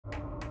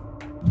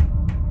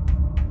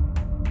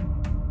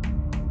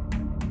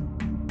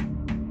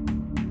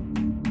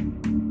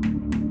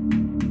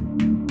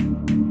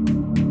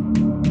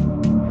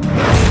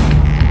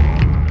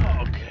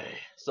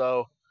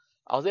So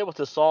I was able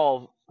to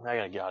solve. I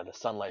gotta get out of the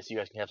sunlight so you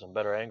guys can have some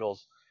better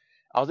angles.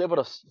 I was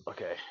able to.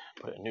 Okay,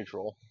 put it in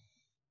neutral.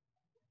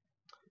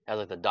 Has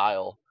like the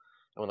dial,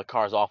 and when the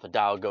car's off, the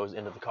dial goes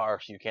into the car,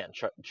 so you can't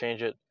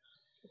change it.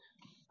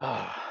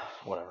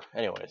 Whatever.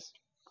 Anyways,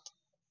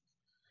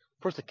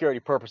 for security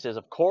purposes,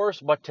 of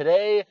course. But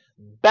today,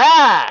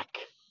 back.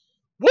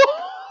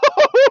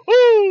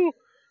 Woo!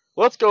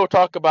 Let's go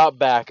talk about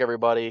back,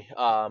 everybody.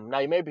 Now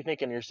you may be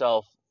thinking to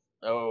yourself,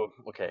 "Oh,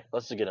 okay,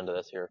 let's just get into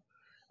this here."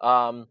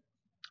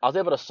 I was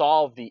able to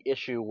solve the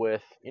issue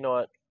with, you know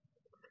what?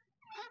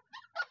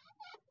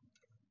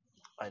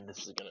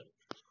 This is gonna.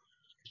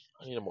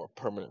 I need a more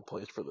permanent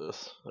place for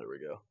this. There we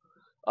go.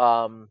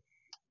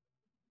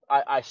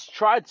 I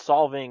tried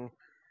solving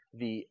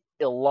the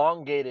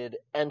elongated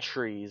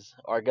entries,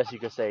 or I guess you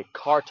could say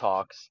car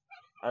talks.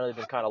 I know they've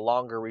been kind of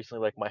longer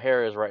recently, like my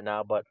hair is right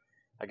now, but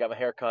I got my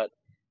hair cut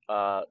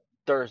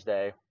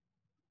Thursday.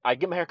 I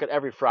get my haircut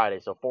every Friday,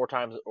 so 4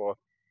 times, or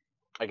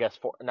I guess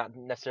not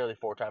necessarily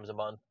 4 times a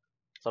month.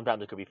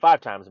 Sometimes it could be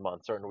 5 times a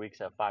month. Certain weeks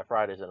have 5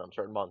 Fridays in them,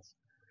 certain months.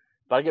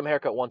 But I get my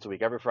haircut once a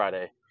week, every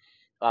Friday.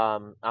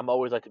 I'm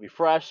always like to be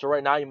fresh, so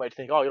right now you might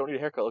think, oh, you don't need a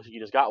haircut, looks like you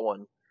just got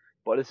one.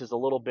 But this is a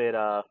little bit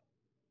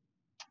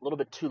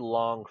too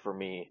long for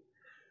me.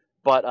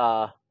 But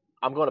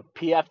I'm going to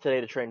PF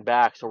today to train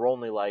back, so we're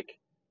only like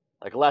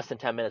less than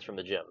 10 minutes from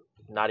the gym,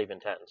 not even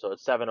 10. So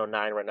it's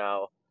 7:09 right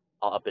now.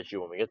 I'll update you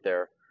when we get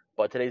there.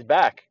 But today's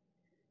back.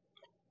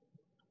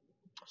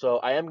 So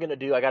I am gonna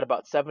do. I got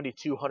about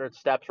 7,200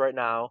 steps right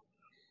now.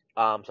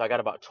 So I got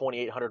about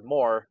 2,800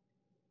 more.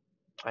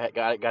 I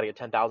got to get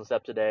 10,000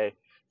 steps a day.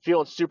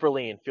 Feeling super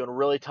lean, feeling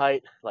really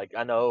tight. Like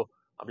I know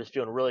I'm just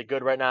feeling really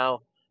good right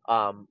now.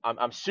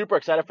 I'm super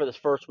excited for this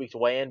first week's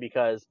weigh-in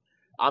because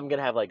I'm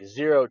gonna have like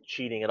zero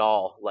cheating at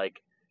all.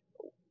 Like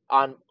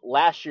on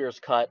last year's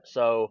cut,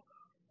 so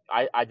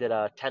I did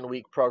a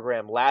 10-week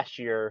program last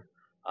year.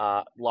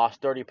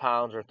 Lost 30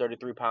 pounds or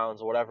 33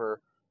 pounds or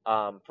whatever,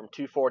 from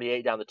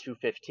 248 down to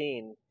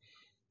 215.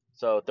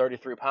 So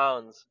 33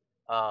 pounds.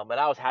 And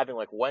I was having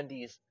like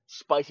Wendy's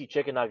spicy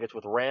chicken nuggets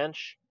with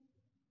ranch.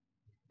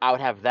 I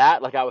would have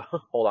that. Like I would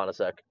hold on a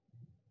sec.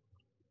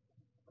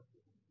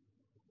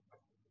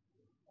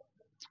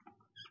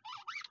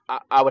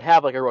 I would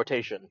have like a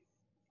rotation.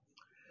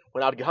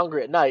 When I would get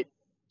hungry at night,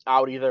 I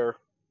would either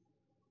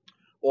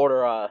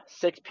order a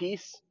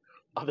 6-piece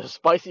of the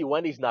spicy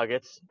Wendy's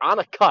nuggets on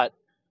a cut,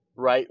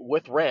 right,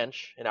 with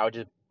ranch, and I would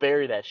just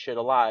bury that shit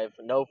alive,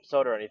 no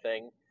soda or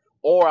anything.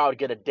 Or I would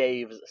get a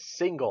Dave's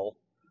single,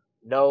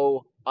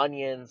 no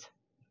onions,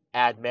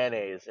 add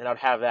mayonnaise, and I'd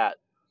have that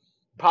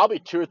probably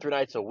 2 or 3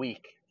 nights a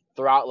week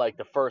throughout like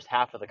the first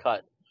half of the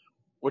cut,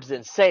 which is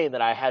insane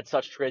that I had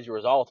such crazy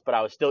results, but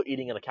I was still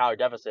eating in a calorie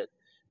deficit.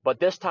 But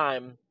this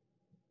time,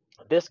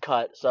 this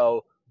cut,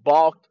 so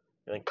bulked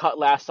and then cut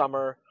last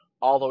summer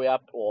all the way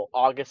up, well,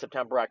 August,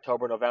 September,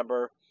 October,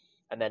 November,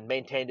 and then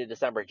maintained in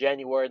December,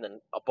 January, and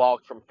then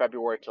bulked from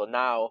February till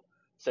now,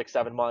 6,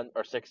 7 months,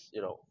 or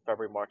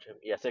February, March,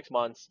 6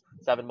 months,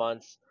 7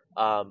 months.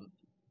 And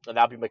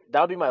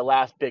that'll be my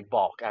last big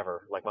bulk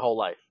ever, like my whole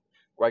life,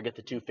 where I get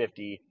to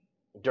 250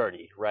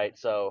 dirty, right?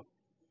 So,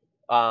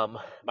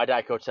 my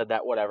diet coach said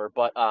that, whatever.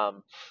 But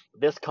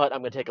this cut, I'm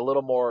gonna take a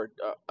little more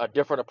a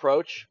different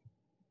approach,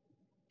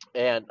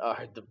 and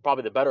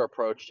probably the better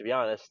approach, to be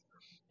honest.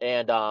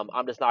 And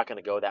I'm just not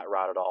gonna go that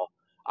route at all.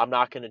 I'm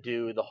not gonna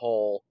do the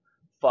whole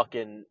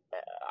fucking.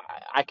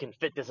 I can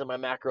fit this in my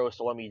macros,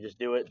 so let me just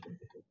do it.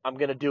 I'm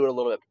gonna do it a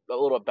little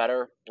bit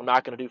better. I'm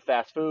not gonna do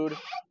fast food.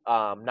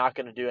 Not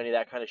gonna do any of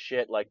that kind of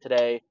shit. Like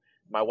today,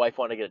 my wife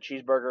wanted to get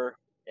a cheeseburger,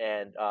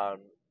 and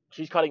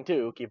she's cutting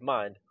too. Keep in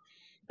mind.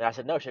 And I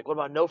said, no, she's like, what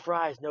about no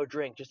fries, no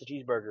drink, just a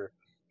cheeseburger?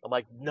 I'm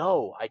like,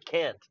 no, I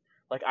can't.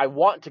 Like, I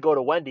want to go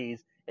to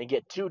Wendy's and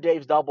get 2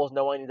 Dave's doubles,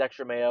 no onions,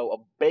 extra mayo, a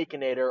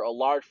Baconator, a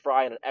large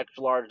fry, and an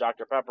extra large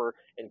Dr. Pepper,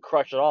 and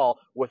crush it all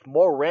with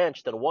more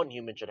ranch than one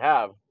human should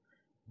have.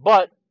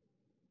 But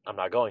I'm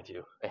not going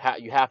to.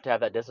 You have to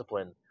have that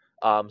discipline.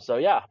 So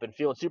yeah, I've been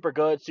feeling super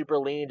good, super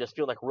lean, just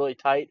feeling like really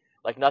tight,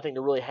 like nothing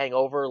to really hang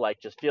over, like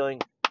just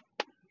feeling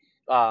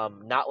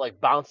not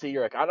like bouncy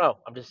or like I don't know.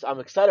 I'm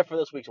excited for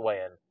this week's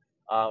weigh-in.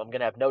 I'm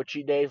gonna have no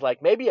cheat days,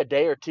 like maybe a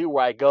day or two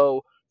where I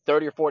go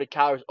 30 or 40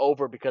 calories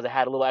over because I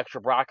had a little extra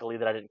broccoli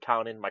that I didn't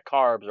count in my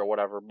carbs or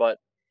whatever. But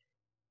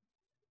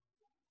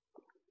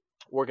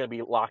we're gonna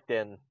be locked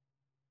in,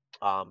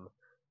 and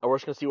we're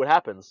just gonna see what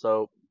happens.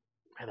 So,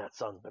 man, that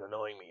sun's been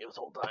annoying me this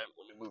whole time.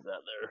 Let me move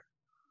that there.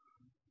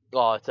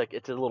 Oh, it's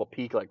a little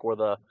peak, like where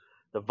the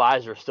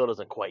visor still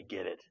doesn't quite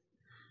get it.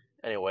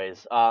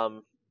 Anyways,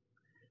 so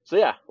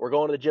yeah, we're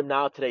going to the gym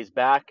now. Today's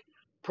back.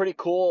 Pretty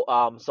cool.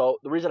 So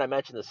the reason I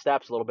mentioned the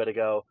steps a little bit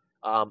ago,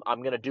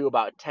 I'm gonna do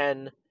about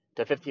 10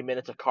 to 15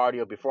 minutes of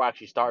cardio before I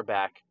actually start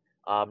back.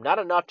 Not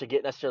enough to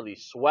get necessarily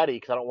sweaty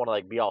because I don't want to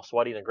like be all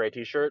sweaty in a gray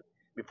t-shirt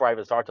before I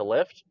even start to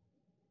lift.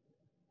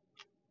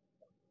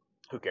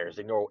 Who cares?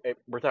 Ignore it.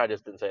 Pretend I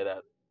just didn't say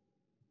that.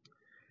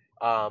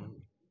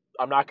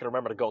 I'm not gonna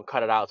remember to go and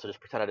cut it out, so just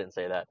pretend I didn't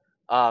say that.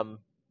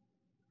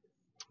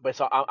 But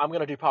so I'm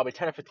going to do probably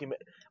 10 or 15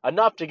 minutes,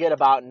 enough to get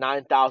about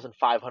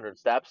 9,500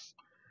 steps.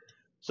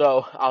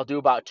 So I'll do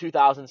about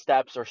 2,000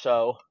 steps or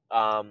so,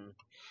 and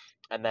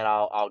then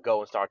I'll go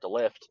and start to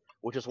lift,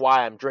 which is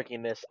why I'm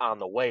drinking this on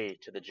the way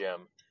to the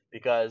gym,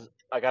 because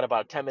I got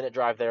about a 10-minute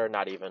drive there,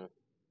 not even.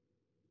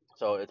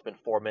 So it's been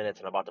 4 minutes,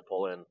 and I'm about to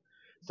pull in.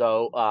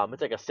 So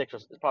it's like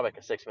it's probably like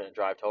a 6-minute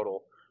drive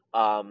total.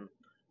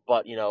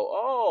 But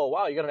oh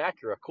wow, you got an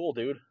Acura, cool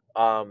dude.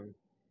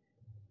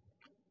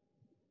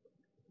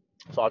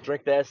 So I'll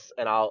drink this,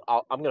 and I'm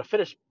gonna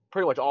finish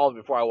pretty much all of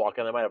it before I walk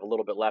in. I might have a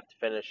little bit left to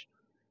finish.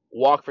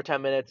 Walk for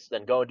 10 minutes,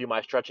 then go and do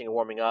my stretching and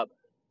warming up.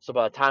 So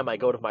by the time I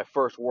go to my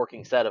first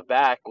working set of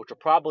back, which will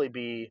probably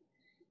be,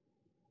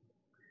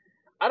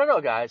 I don't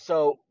know, guys.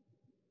 So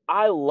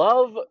I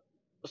love,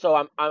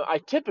 so I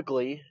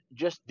typically,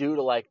 just due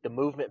to like the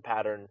movement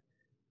pattern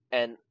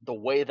and the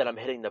way that I'm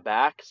hitting the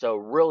back. So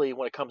really,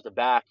 when it comes to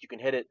back, you can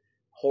hit it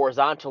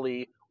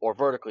horizontally or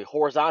vertically.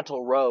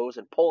 Horizontal rows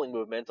and pulling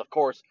movements, of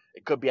course,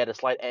 it could be at a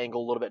slight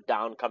angle, a little bit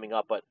down coming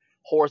up, but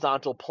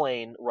horizontal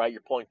plane, right?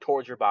 You're pulling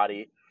towards your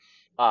body,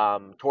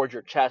 towards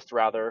your chest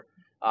rather,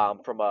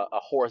 from a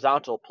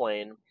horizontal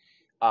plane.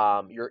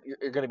 You're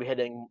going to be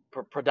hitting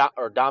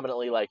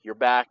predominantly like your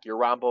back, your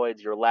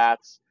rhomboids, your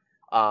lats,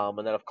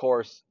 and then of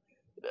course,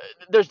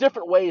 there's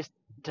different ways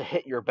to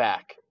hit your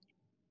back.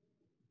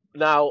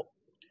 Now,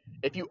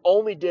 if you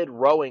only did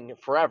rowing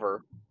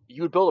forever,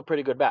 you would build a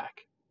pretty good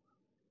back.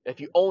 If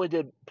you only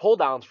did pull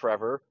downs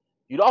forever,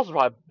 you'd also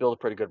probably build a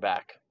pretty good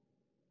back.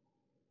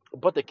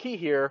 But the key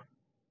here,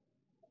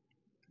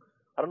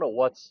 I don't know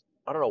what's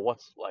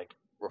like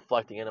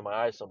reflecting into my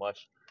eyes so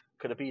much.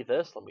 Could it be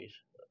this?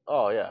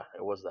 Oh yeah,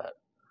 it was that.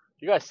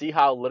 Do you guys see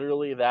how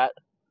literally that?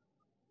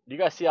 Do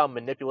you guys see how I'm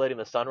manipulating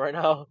the sun right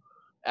now?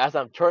 As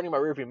I'm turning my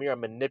rearview mirror,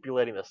 I'm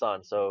manipulating the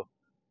sun. So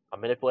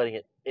I'm manipulating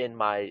it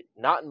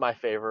not in my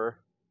favor.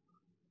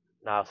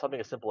 Now, something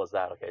as simple as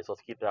that. Okay, so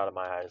let's keep it out of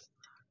my eyes.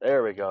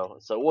 There we go.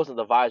 So it wasn't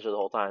the visor the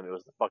whole time. It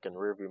was the fucking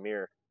rearview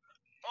mirror.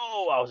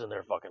 Oh, I was in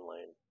their fucking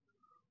lane.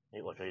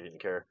 He looked like he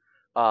didn't care.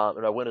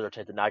 And my windows are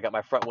tinted. Now I got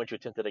my front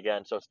windshield tinted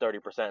again, so it's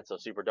 30%, so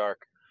super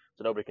dark.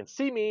 So nobody can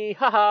see me.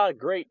 Haha,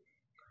 great.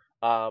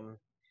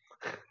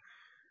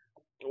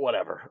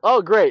 Whatever.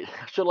 Oh, great.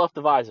 Should have left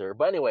the visor.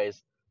 But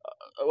anyways,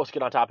 let's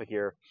get on topic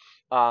here.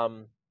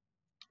 I'm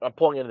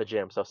pulling into the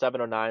gym. So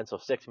 7:09, so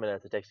 6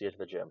 minutes it takes to get to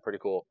the gym. Pretty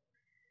cool.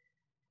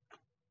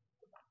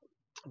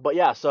 But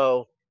yeah,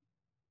 so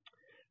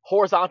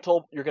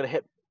horizontal, you're going to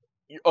hit.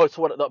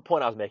 So what the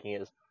point I was making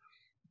is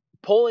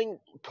pulling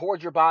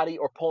towards your body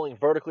or pulling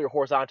vertically or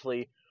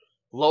horizontally,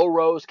 low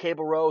rows,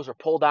 cable rows, or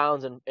pull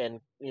downs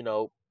and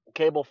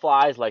cable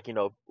flies, like,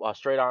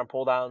 straight arm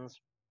pull downs.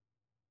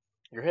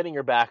 You're hitting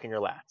your back and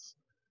your lats.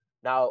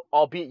 Now,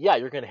 albeit, yeah,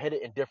 you're going to hit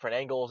it in different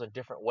angles and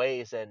different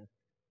ways, and,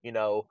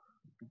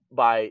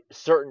 by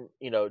certain,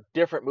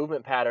 different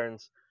movement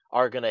patterns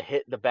are going to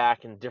hit the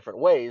back in different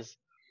ways.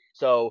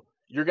 So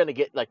you're going to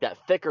get like that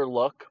thicker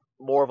look,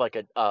 more of like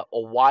a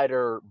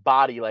wider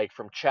body, like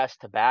from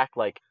chest to back,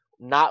 like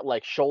not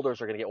like shoulders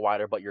are going to get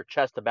wider, but your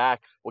chest to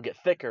back will get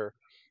thicker,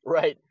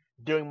 right?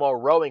 Doing more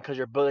rowing because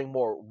you're building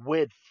more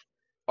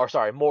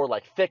more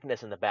like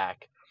thickness in the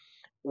back.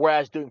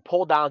 Whereas doing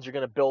pull downs, you're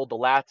going to build the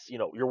lats.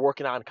 You're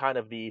working on kind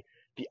of the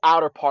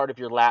outer part of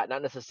your lat,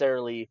 not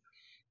necessarily.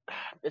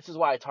 This is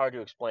why it's hard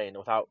to explain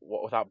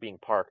without being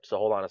parked. So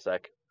hold on a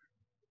sec.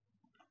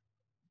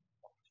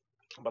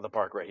 I'm about to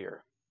park right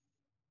here.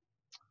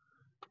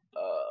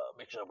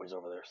 Make sure nobody's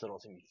over there, so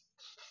don't see me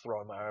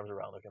throwing my arms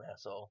around like an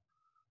asshole.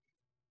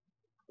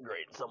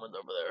 Great, someone's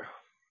over there.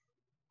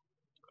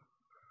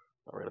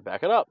 We're gonna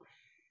back it up.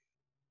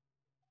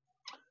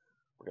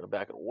 We're gonna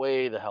back it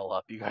way the hell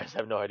up. You guys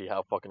have no idea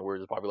how fucking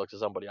weird this probably looks to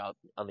somebody out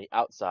on the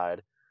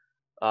outside.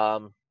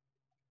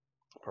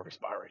 Perfect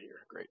spot right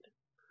here. Great,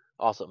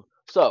 awesome.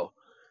 So,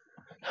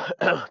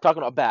 talking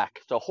about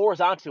back. So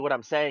horizontally, what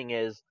I'm saying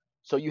is,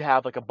 so you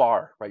have like a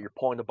bar, right? You're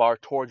pulling the bar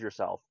towards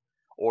yourself,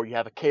 or you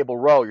have a cable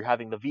row. You're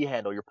having the V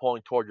handle. You're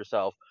pulling towards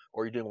yourself,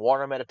 or you're doing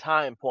one arm at a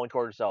time, pulling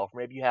towards yourself. Or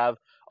maybe you have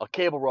a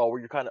cable row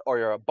where or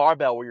you're a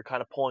barbell where you're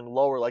kind of pulling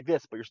lower like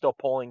this, but you're still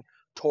pulling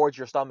towards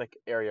your stomach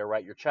area,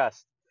 right? Your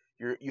chest.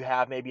 You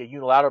have maybe a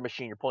unilateral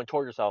machine. You're pulling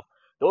towards yourself.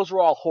 Those are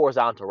all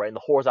horizontal, right? In the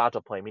horizontal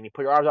plane, meaning you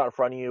put your arms out in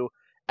front of you.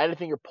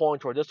 Anything you're pulling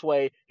toward this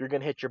way, you're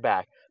gonna hit your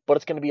back. But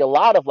it's gonna be a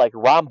lot of like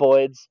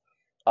rhomboids,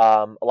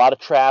 a lot of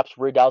traps,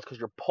 rear delts, because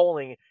you're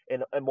pulling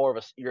in more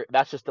of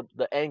that's just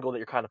the angle that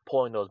you're kind of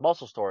pulling those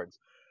muscles towards.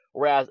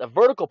 Whereas a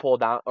vertical pull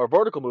down or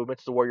vertical movement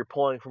is where you're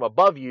pulling from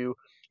above you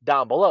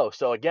down below.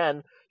 So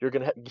again, you're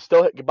gonna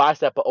still hit your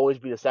bicep, but always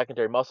be the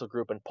secondary muscle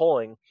group and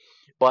pulling.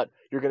 But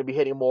you're gonna be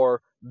hitting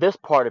more this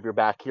part of your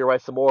back here,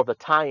 right? So more of the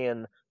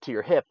tie-in to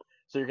your hip.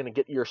 So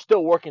you're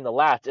still working the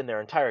lats in their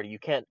entirety. You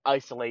can't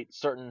isolate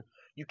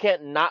you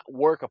can't not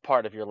work a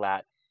part of your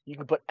lat. You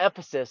can put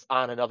emphasis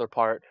on another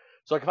part.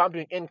 So like if I'm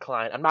doing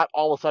incline, I'm not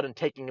all of a sudden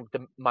taking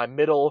my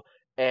middle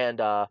and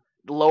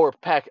lower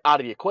pec out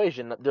of the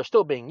equation. They're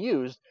still being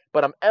used,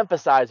 but I'm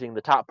emphasizing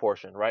the top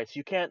portion, right? So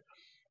you can't,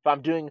 if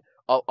I'm doing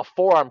a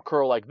forearm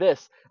curl like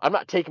this, I'm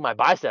not taking my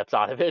biceps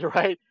out of it,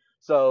 right?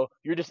 So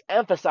you're just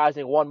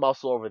emphasizing one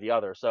muscle over the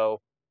other.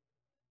 So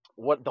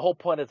what the whole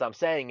point is I'm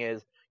saying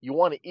is you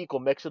want an equal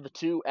mix of the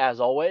two as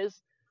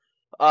always.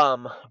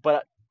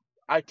 But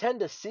I tend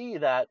to see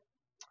that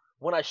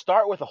when I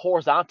start with a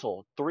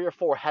horizontal, 3 or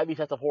 4 heavy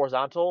sets of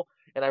horizontal,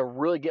 and I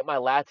really get my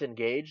lats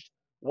engaged,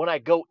 when I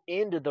go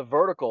into the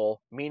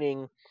vertical,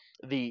 meaning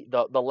the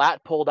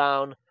lat pull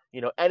down,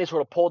 any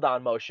sort of pull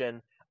down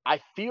motion, I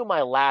feel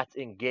my lats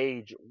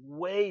engage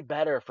way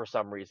better for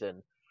some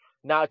reason.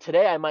 Now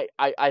today I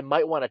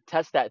might want to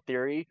test that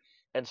theory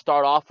and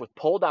start off with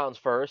pull downs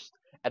first,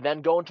 and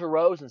then go into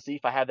rows and see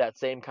if I have that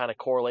same kind of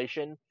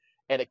correlation.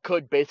 And it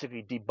could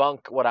basically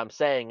debunk what I'm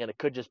saying, and it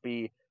could just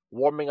be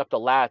warming up the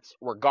lats,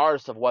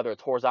 regardless of whether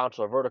it's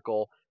horizontal or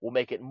vertical, will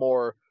make it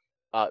more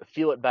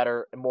feel it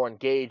better and more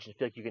engaged, and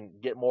feel like you can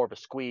get more of a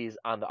squeeze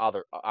on the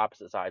other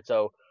opposite side.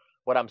 So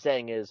what I'm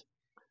saying is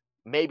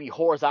maybe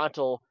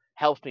horizontal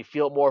helps me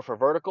feel it more for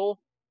vertical,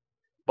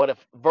 but if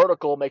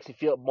vertical makes me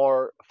feel it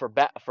more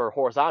for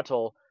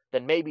horizontal,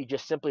 then maybe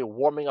just simply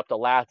warming up the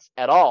lats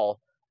at all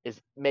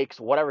makes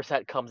whatever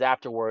set comes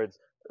afterwards,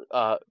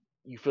 uh,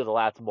 you feel the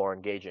lats more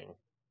engaging.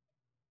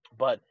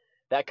 But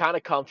that kind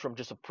of comes from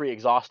just a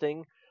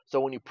pre-exhausting.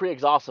 So when you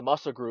pre-exhaust a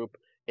muscle group,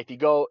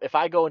 if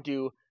I go and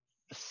do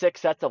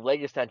 6 sets of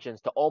leg extensions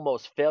to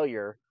almost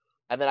failure,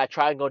 and then I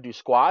try and go do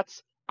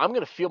squats, I'm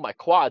gonna feel my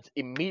quads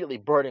immediately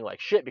burning like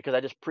shit because I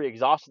just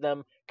pre-exhausted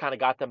them, kind of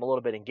got them a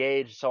little bit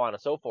engaged, so on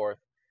and so forth.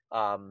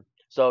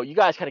 So you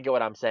guys kind of get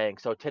what I'm saying.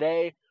 So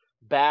today,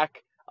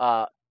 back,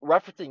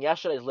 referencing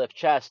yesterday's lift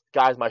chest,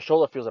 guys, my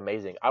shoulder feels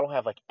amazing. I don't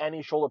have like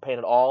any shoulder pain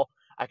at all.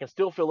 I can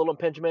still feel a little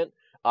impingement.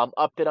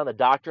 Update on the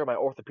doctor, my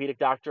orthopedic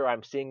doctor.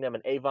 I'm seeing them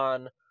in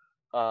Avon,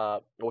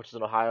 which is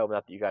in Ohio.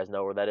 Not that you guys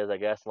know where that is, I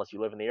guess, unless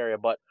you live in the area.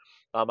 But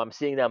I'm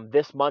seeing them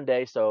this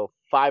Monday, so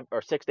 5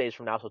 or 6 days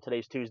from now. So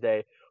today's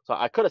Tuesday. So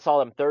I could have saw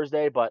them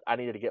Thursday, but I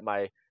needed to get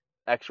my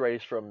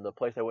X-rays from the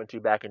place I went to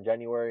back in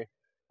January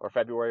or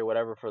February,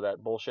 whatever, for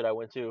that bullshit I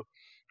went to.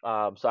 So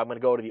I'm going to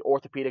go to the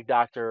orthopedic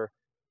doctor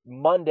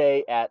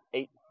Monday at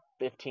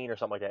 8:15 or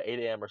something like that, 8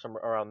 a.m. or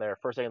somewhere around there,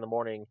 first thing in the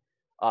morning.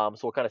 So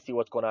we'll kind of see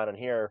what's going on in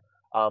here.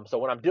 So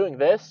when I'm doing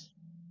this,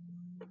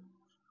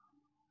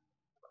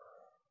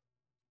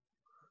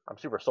 I'm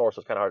super sore, so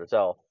it's kind of hard to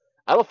tell.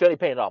 I don't feel any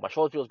pain at all. My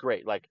shoulder feels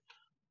great. Like,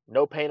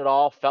 no pain at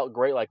all. Felt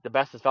great. Like, the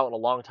best it's felt in a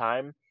long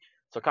time.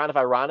 So kind of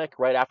ironic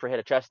right after I hit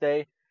a chest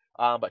day.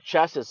 But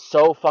chest is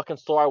so fucking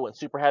sore. I went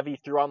super heavy,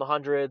 threw on the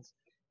hundreds,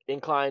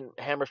 incline,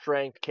 hammer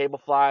strength,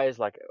 cable flies.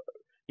 Like,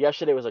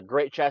 yesterday was a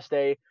great chest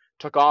day.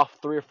 Took off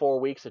 3 or 4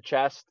 weeks of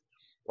chest,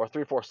 or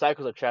 3 or 4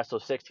 cycles of chest, so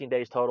 16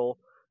 days total.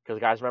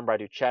 Because, guys, remember, I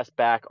do chest,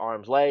 back,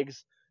 arms,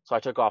 legs. So I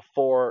took off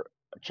 4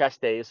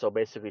 chest days, so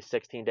basically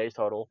 16 days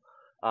total.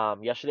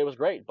 Yesterday was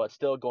great, but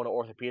still going to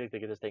orthopedic to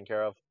get this taken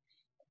care of.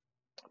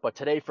 But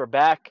today for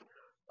back,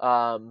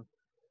 um,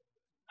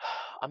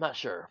 I'm not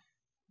sure.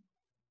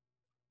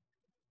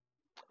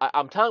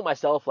 I'm telling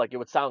myself like it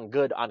would sound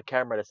good on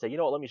camera to say, you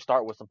know what, let me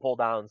start with some pull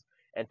downs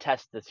and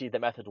test to see if the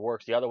method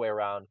works the other way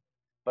around.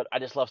 But I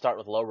just love starting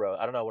with low row.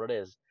 I don't know what it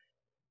is.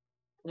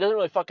 It doesn't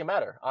really fucking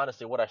matter,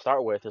 honestly, what I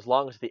start with, as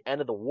long as at the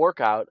end of the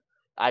workout,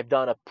 I've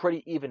done a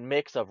pretty even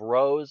mix of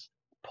rows,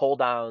 pull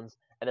downs,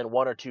 and then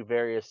 1 or 2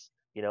 various,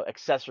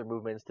 accessory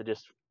movements to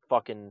just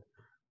fucking,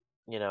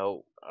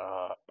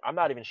 I'm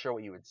not even sure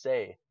what you would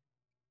say.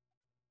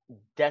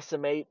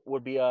 Decimate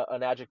would be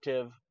an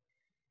adjective.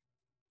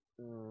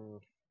 Mm,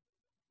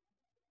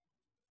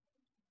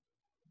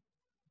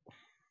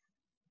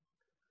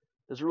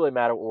 doesn't really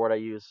matter what word I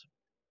use.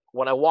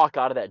 When I walk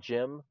out of that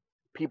gym,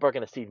 people are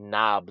gonna see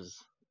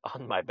knobs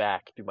on my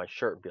back through my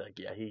shirt and be like,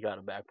 "Yeah, he got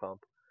a back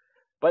pump."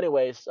 But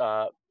anyways,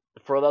 for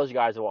those of you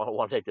guys who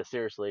want to take this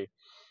seriously,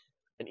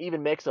 an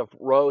even mix of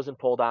rows and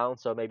pull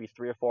downs. So maybe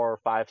 3 or 4 or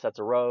 5 sets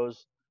of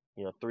rows,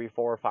 3,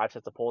 4, or 5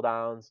 sets of pull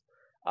downs,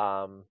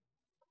 um,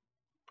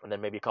 and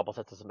then maybe a couple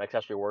sets of some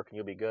accessory work, and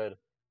you'll be good.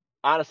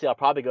 Honestly, I'll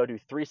probably go do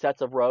 3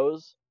 sets of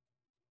rows,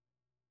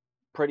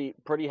 pretty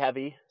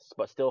heavy,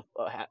 but still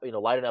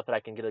light enough that I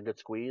can get a good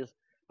squeeze.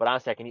 But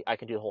honestly, I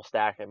can do the whole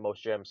stack at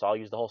most gyms, so I'll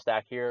use the whole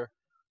stack here,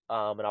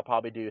 and I'll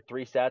probably do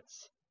 3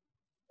 sets.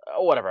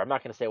 Whatever. I'm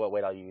not gonna say what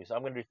weight I'll use.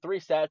 I'm gonna do 3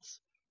 sets,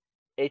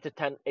 8 to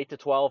 10, 8 to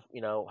 12.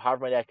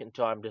 However many I can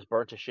until I'm just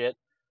burnt to shit.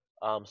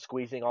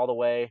 Squeezing all the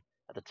way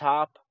at the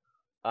top.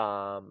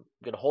 Gonna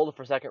hold it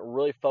for a second.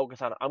 Really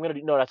focus on. I'm gonna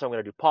do. No, that's what I'm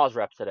gonna do. Pause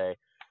reps today.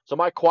 So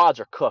my quads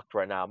are cooked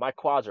right now. My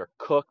quads are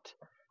cooked.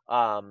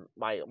 My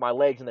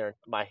legs and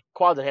my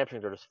quads and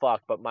hamstrings are just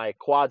fucked. But my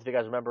quads, if you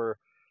guys remember,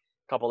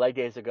 a couple leg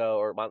days ago,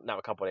 or not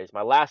a couple days,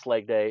 my last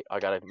leg day, I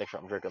gotta make sure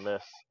I'm drinking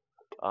this.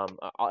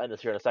 I'll end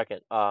this here in a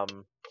second. What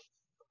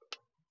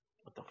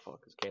the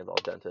fuck? This can's all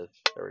dented.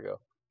 There we go.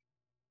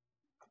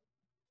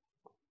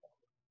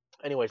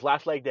 Anyways,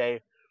 last leg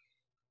day,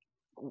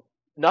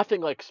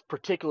 nothing like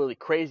particularly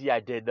crazy I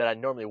did that I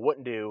normally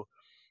wouldn't do,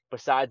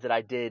 besides that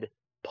I did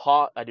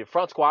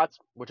front squats,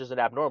 which isn't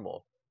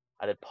abnormal.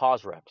 I did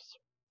pause reps.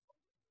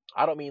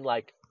 I don't mean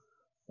like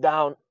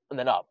down and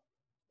then up,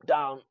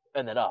 down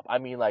and then up. I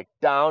mean, like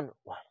down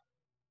 1,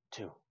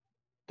 2,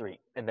 3,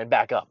 and then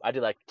back up. I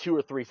did like 2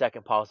 or 3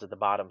 second pauses at the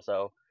bottom.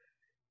 So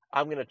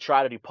I'm gonna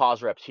try to do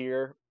pause reps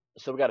here.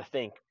 So we got to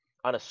think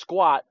on a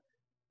squat.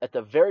 At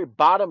the very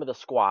bottom of the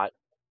squat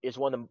is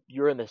when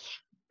you're in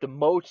the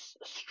most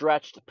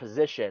stretched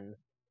position,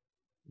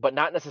 but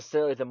not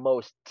necessarily the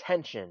most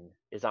tension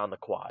is on the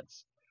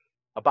quads.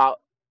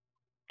 About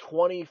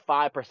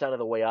 25% of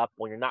the way up,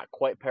 when you're not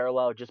quite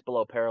parallel, just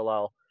below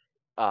parallel,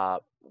 uh,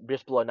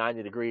 just below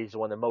 90 degrees, is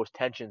when the most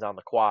tension's on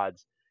the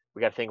quads.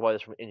 We got to think about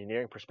this from an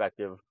engineering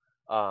perspective,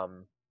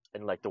 and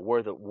like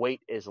where the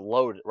weight is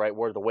loaded, right?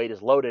 Where the weight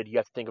is loaded, you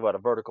have to think about a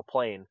vertical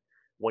plane.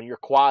 When your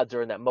quads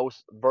are in that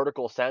most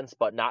vertical sense,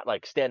 but not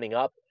like standing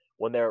up,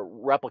 when they're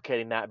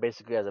replicating that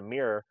basically as a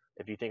mirror,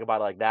 if you think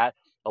about it like that,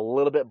 a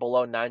little bit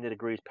below 90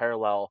 degrees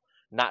parallel,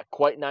 not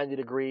quite 90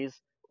 degrees,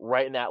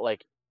 right in that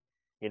like,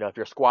 if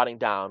you're squatting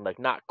down, like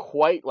not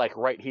quite like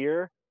right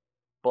here,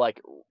 but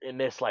like in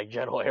this like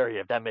general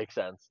area, if that makes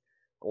sense.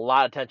 A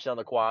lot of tension on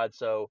the quad,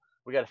 so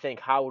we got to think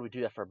how would we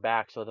do that for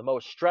back. So the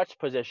most stretched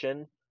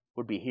position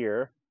would be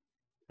here,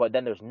 but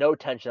then there's no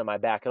tension on my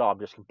back at all. I'm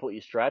just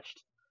completely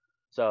stretched.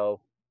 So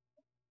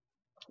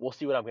we'll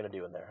see what I'm gonna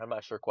do in there. I'm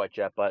not sure quite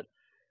yet, but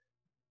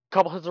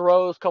couple sets of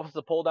rows, couple sets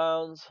of pull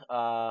downs,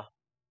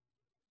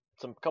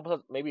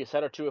 maybe a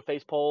set or two of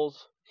face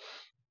pulls,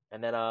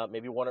 and then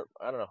maybe one or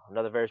I don't know,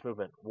 another various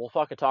movement. We'll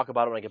fucking talk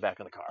about it when I get back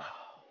in the car.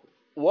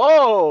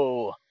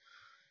 Whoa!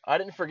 I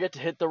didn't forget to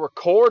hit the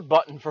record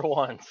button for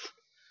once.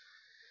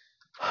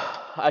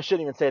 I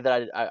shouldn't even say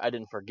that I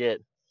didn't forget.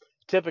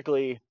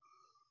 Typically,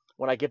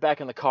 when I get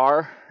back in the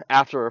car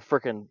after a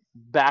freaking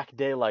back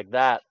day like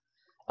that,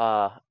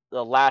 the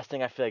last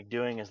thing I feel like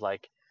doing is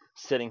like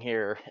sitting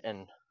here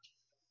and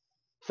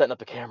setting up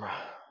the camera.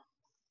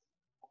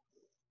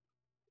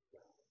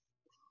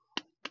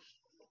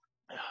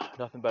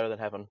 Nothing better than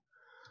having.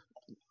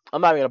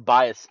 I'm not even gonna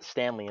bias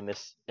Stanley in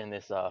this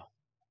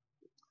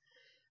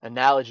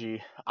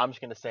analogy. I'm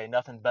just gonna say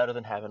nothing better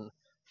than having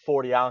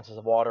 40 ounces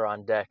of water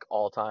on deck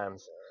all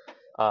times.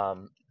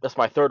 That's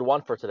my third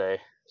one for today.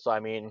 So I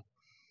mean,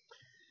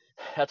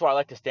 that's why I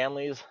like the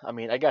Stanleys. I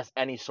mean, I guess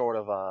any sort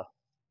of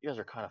you guys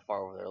are kind of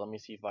far over there. Let me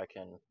see if I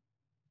can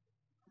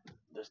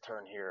just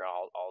turn here.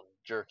 I'll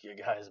jerk you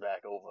guys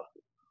back over.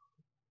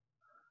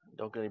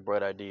 Don't get any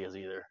bright ideas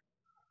either.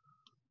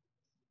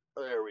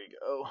 There we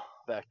go.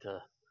 Back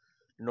to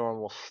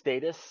normal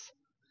status.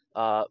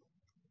 There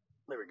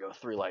we go.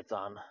 3 lights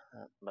on.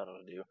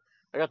 That'll do.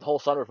 I got the whole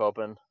sunroof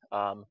open.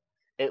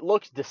 It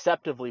looks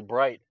deceptively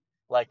bright.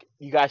 Like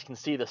you guys can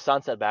see the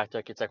sunset back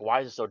there. It's like,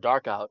 why is it so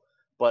dark out?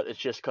 But it's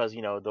just because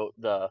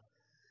the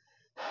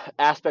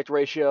aspect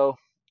ratio,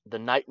 the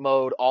night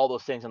mode, all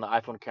those things on the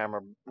iPhone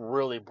camera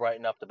really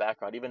brighten up the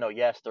background. Even though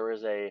yes, there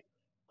is a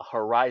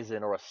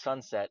horizon or a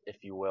sunset,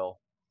 if you will.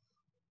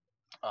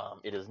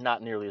 It is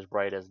not nearly as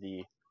bright as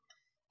the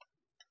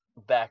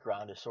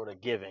background is sort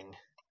of giving.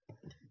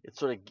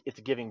 It's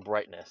giving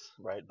brightness,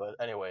 right? But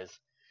anyways,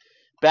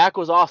 back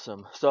was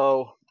awesome.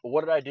 So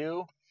what did I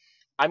do?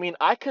 I mean,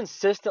 I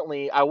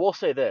will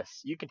say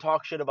this. You can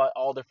talk shit about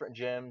all different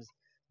gyms,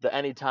 the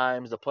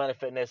Anytimes, the Planet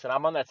Fitness, and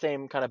I'm on that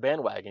same kind of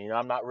bandwagon.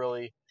 I'm not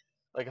really,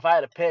 like if I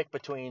had to pick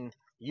between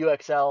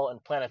UXL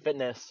and Planet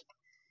Fitness,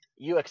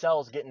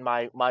 UXL is getting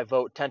my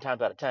vote 10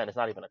 times out of 10. It's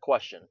not even a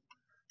question,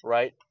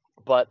 right?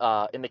 But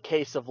in the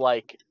case of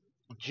like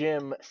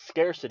gym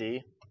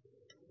scarcity,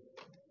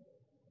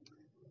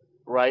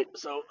 right?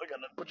 So I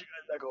gotta put you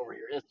guys back over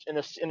here.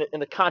 In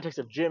the context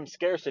of gym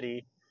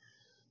scarcity,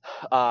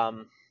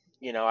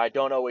 I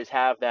don't always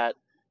have that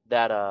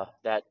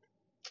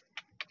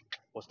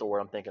what's the word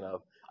I'm thinking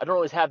of? I don't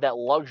always have that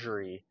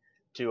luxury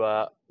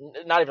to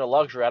not even a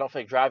luxury. I don't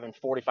think driving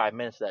 45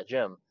 minutes to that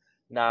gym.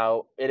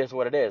 Now it is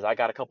what it is. I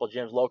got a couple of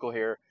gyms local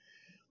here.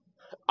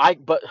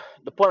 But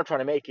the point I'm trying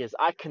to make is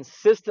I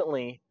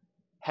consistently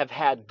have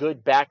had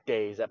good back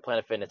days at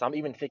Planet Fitness. I'm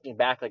even thinking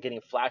back, like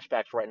getting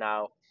flashbacks right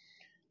now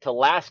to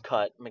last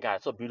cut. Oh my God,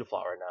 it's so beautiful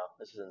out right now.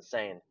 This is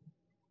insane.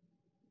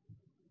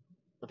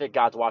 I think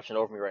God's watching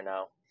over me right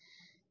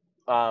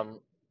now.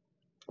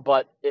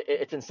 But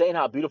it's insane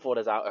how beautiful it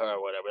is out, or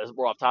whatever.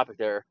 We're off topic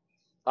there.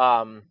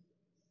 I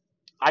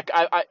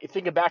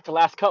thinking back to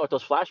last cut with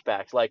those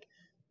flashbacks, like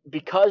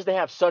because they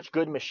have such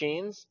good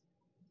machines,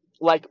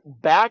 like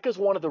back is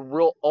one of the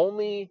real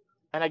only,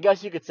 and I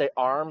guess you could say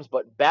arms,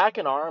 but back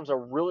and arms are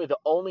really the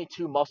only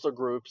two muscle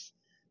groups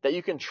that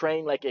you can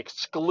train like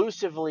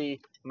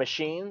exclusively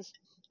machines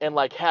and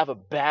like have a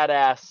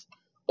badass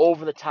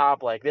over the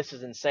top, like this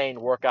is insane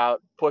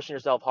workout, pushing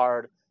yourself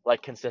hard,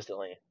 like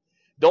consistently.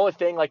 The only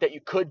thing like that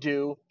you could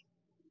do,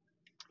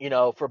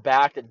 for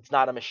back that's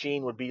not a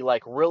machine would be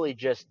like really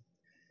just,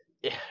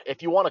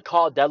 if you want to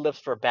call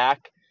deadlifts for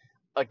back,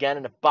 again,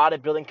 in a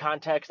bodybuilding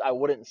context, I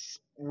wouldn't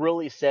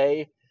really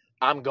say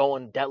I'm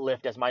going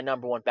deadlift as my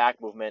number one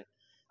back movement.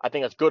 I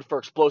think it's good for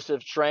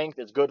explosive strength.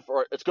 It's good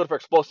for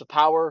explosive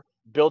power,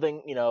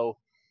 building,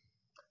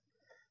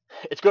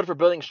 it's good for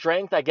building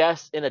strength, I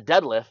guess, in a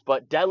deadlift,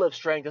 but deadlift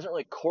strength doesn't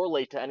really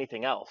correlate to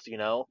anything else,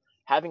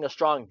 Having a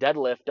strong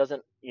deadlift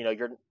doesn't,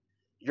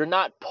 you're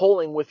not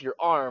pulling with your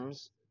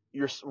arms.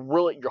 You're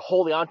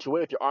holding onto it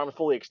with your arms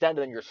fully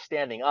extended, and you're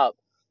standing up.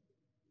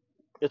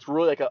 It's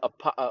really like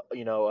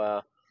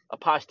a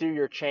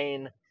posterior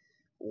chain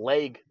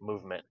leg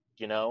movement.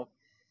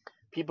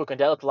 People can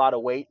deadlift a lot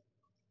of weight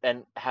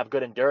and have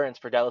good endurance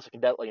for deadlifts. Can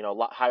deadlift, a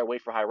lot higher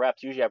weight for high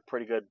reps. Usually have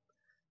pretty good,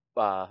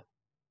 uh,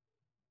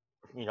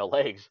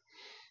 legs.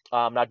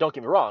 Now, don't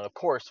get me wrong. Of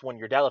course, when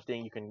you're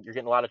deadlifting, you're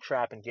getting a lot of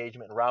trap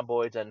engagement and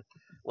rhomboids and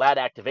lat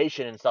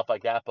activation and stuff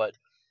like that. But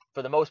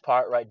for the most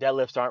part, right,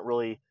 deadlifts aren't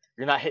really.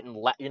 You're not hitting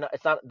lat.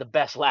 It's not the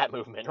best lat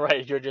movement,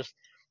 right? You're just.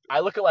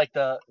 I look at like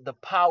the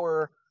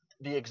power,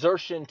 the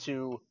exertion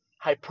to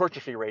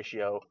hypertrophy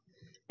ratio,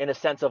 in a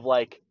sense of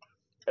like,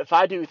 if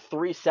I do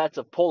 3 sets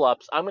of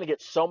pull-ups, I'm going to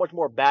get so much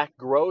more back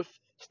growth,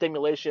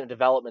 stimulation, and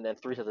development than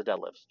 3 sets of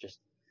deadlifts. Just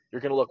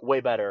you're going to look way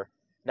better.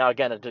 Now,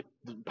 again, it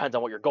depends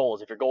on what your goal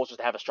is. If your goal is just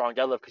to have a strong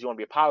deadlift because you want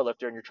to be a power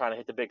lifter and you're trying to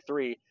hit the big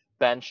 3,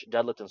 bench,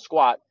 deadlift, and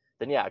squat,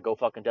 then yeah, go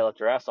fucking deadlift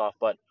your ass off.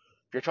 But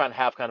if you're trying to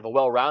have kind of a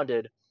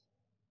well-rounded,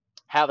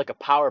 have like a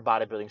power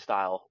bodybuilding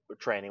style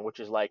training, which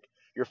is like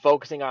you're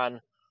focusing on,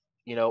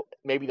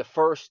 maybe the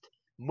first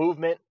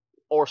movement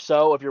or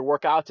so of your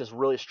workouts is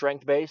really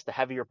strength based, the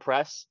heavier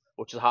press,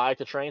 which is how I like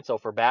to train. So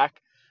for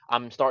back,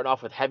 I'm starting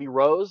off with heavy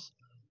rows,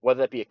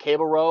 whether that be a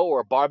cable row or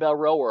a barbell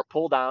row or a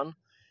pull down.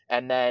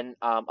 And then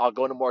I'll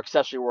go into more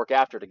accessory work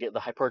after to get the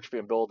hypertrophy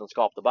and build and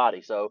sculpt the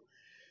body. So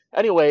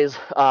anyways,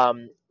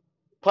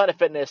 Planet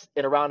Fitness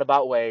in a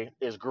roundabout way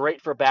is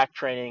great for back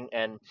training,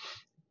 and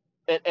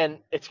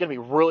it's going to be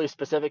really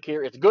specific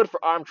here. It's good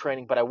for arm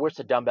training, but I wish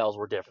the dumbbells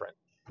were different.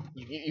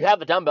 You have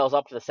the dumbbells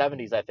up to the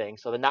 70s, I think,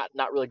 so they're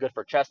not really good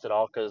for chest at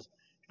all, because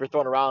if you're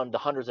throwing around the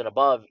hundreds and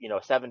above,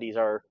 70s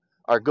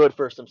are good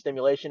for some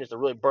stimulation, just to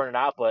really burn it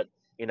out. But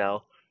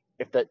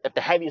if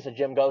the heaviest a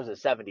gym goes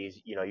is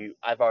 70s,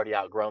 I've already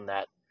outgrown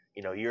that,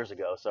 years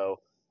ago. So,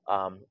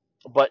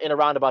 but in a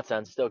roundabout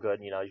sense, still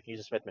good. You can use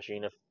a Smith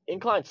machine. If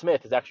Incline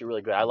Smith is actually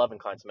really good. I love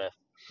Incline Smith.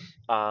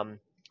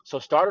 So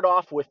started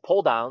off with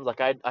pull downs.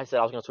 Like I said,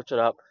 I was going to switch it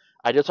up.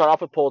 I did start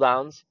off with pull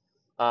downs.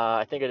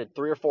 I think I did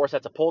 3 or 4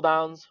 sets of pull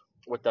downs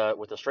with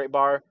the straight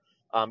bar,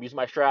 using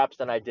my straps.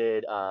 Then I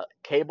did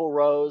cable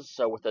rows,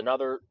 so with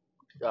another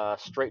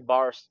straight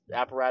bar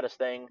apparatus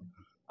thing,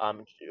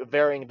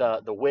 varying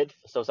the width.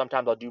 So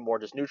sometimes I'll do more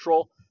just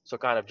neutral, so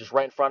kind of just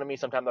right in front of me.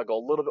 Sometimes I'll go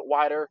a little bit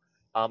wider.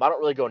 I don't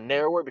really go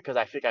narrower because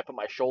I think I put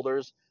my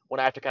shoulders, when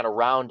I have to kind of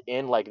round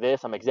in like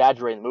this, I'm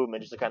exaggerating the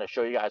movement just to kind of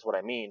show you guys what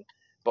I mean.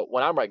 But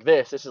when I'm like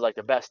this is like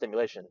the best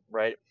stimulation,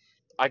 right?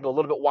 I can go a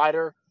little bit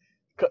wider,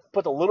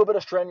 puts a little bit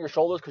of strain on your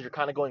shoulders because you're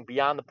kind of going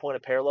beyond the point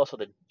of parallel. So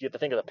you have to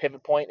think of the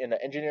pivot point in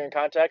the engineering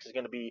context is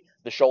going to be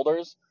the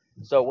shoulders.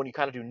 So when you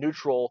kind of do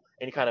neutral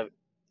and you kind of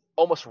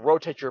almost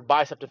rotate your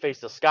bicep to face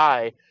the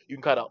sky, you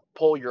can kind of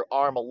pull your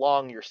arm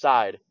along your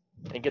side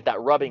and get that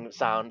rubbing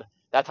sound.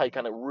 That's how you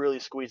kind of really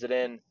squeeze it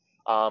in.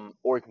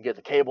 Or you can get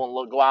the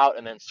cable and go out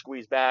and then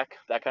squeeze back,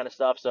 that kind of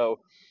stuff. So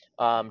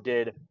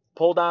did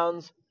pull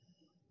downs,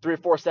 3 or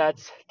 4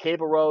 sets,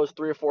 cable rows,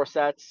 3 or 4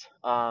 sets.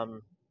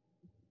 Then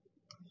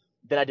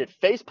I did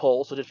face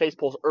pulls. So did face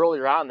pulls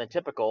earlier on than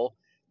typical.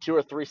 2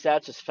 or 3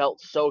 sets, just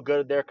felt so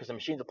good there because the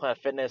machines at Planet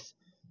Fitness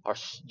are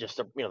just,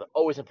 they're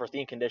always in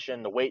pristine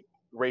condition. The weight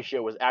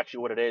ratio is actually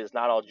what it is. It's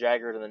not all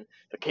jagged, and then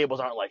the cables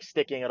aren't like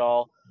sticking at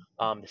all.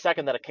 The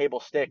second that a cable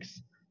sticks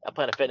at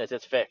Planet Fitness,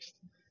 it's fixed.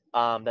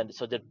 Then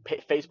so did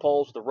face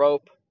pulls with the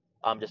rope.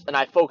 And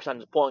I focused on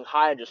just pulling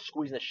high and just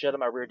squeezing the shit out of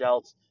my rear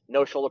delts.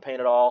 No shoulder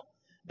pain at all.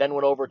 Then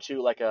went over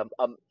to like a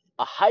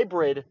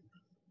hybrid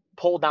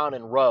pull down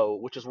and row,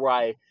 which is where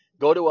I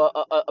go to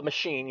a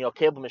machine,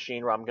 cable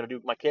machine, where I'm going to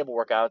do my cable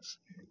workouts.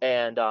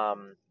 And,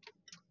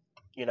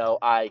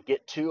 I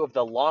get 2 of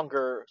the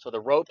longer, so the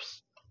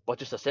ropes, but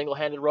just a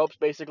single-handed ropes,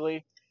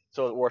 basically.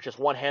 So where it's just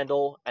one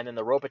handle, and then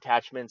the rope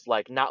attachments,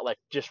 like not like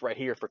just right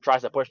here for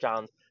tricep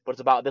pushdowns, but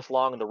it's about this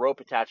long in the rope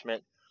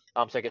attachment.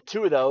 So I get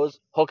 2 of those,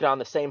 hook it on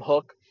the same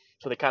hook,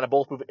 so they kind of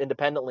both move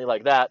independently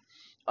like that.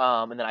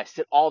 And then I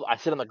sit on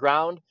the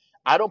ground.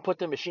 I don't put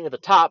the machine at the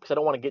top because I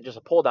don't want to get just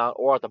a pull down,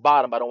 or at the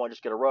bottom I don't want to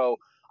just get a row.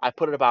 I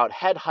put it about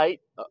head height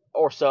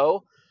or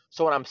so.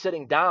 So when I'm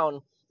sitting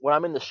down, when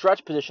I'm in the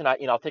stretch position,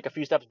 I'll take a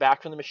few steps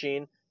back from the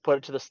machine, put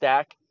it to the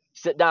stack,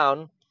 sit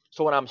down.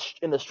 So when I'm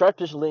in the stretch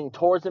position, leaning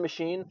towards the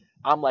machine,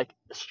 I'm like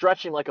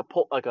stretching like a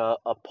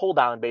pull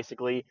down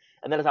basically.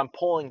 And then as I'm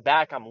pulling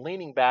back, I'm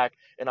leaning back,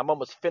 and I'm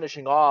almost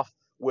finishing off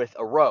with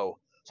a row.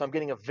 So I'm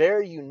getting a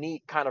very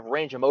unique kind of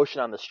range of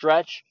motion on the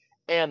stretch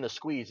and the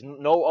squeeze.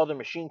 No other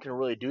machine can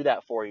really do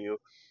that for you.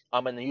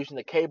 And then using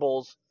the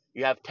cables,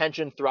 you have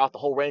tension throughout the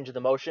whole range of the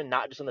motion,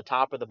 not just in the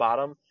top or the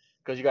bottom.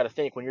 Because you got to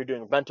think, when you're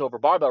doing bent over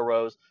barbell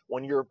rows,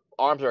 when your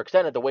arms are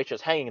extended, the weight's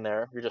just hanging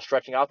there. You're just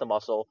stretching out the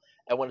muscle.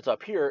 And when it's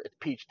up here, it's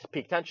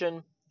peak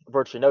tension,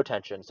 virtually no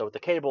tension. So with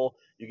the cable,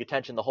 you get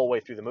tension the whole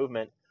way through the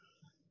movement.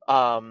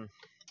 And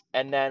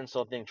then,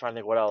 trying to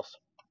think what else.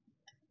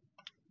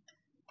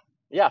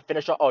 Yeah,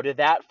 finish off. Oh, did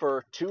that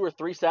for 2 or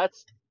 3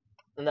 sets.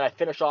 And then I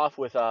finish off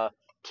with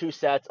 2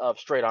 sets of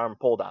straight arm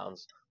pull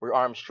downs, where your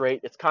arm's straight.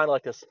 It's kind of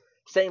like this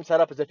same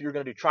setup as if you're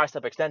going to do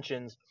tricep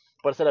extensions,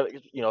 but instead of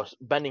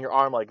bending your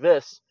arm like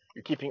this,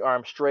 you're keeping your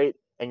arm straight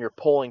and you're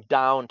pulling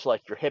down to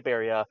like your hip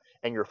area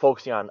and you're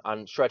focusing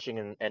on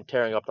stretching and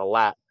tearing up the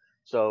lat.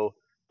 So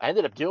I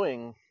ended up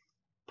doing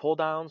pull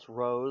downs,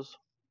 rows,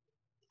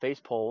 face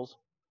pulls,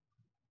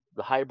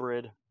 the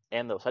hybrid,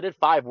 and those. I did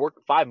five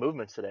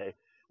movements today,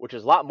 which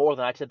is a lot more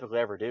than I typically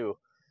ever do.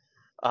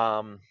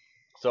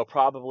 So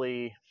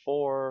probably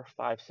 4,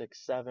 5,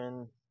 6,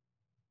 7,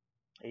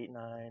 8,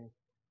 9,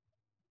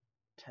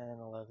 10,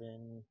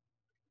 11,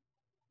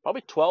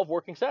 probably 12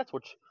 working sets,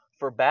 which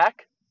for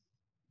back,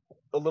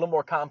 a little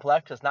more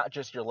complex. It's not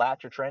just your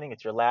lats you're training,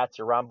 it's your lats,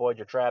 your rhomboids,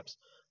 your traps,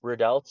 rear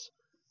delts.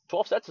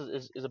 12 sets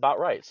is about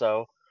right.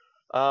 So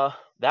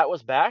that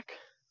was back.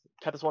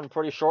 Kept this one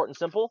pretty short and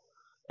simple.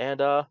 And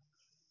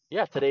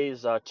yeah,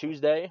 today's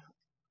Tuesday.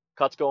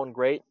 Cut's going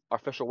great. Our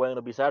official weigh-in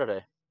will be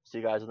Saturday. See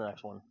you guys in the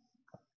next one.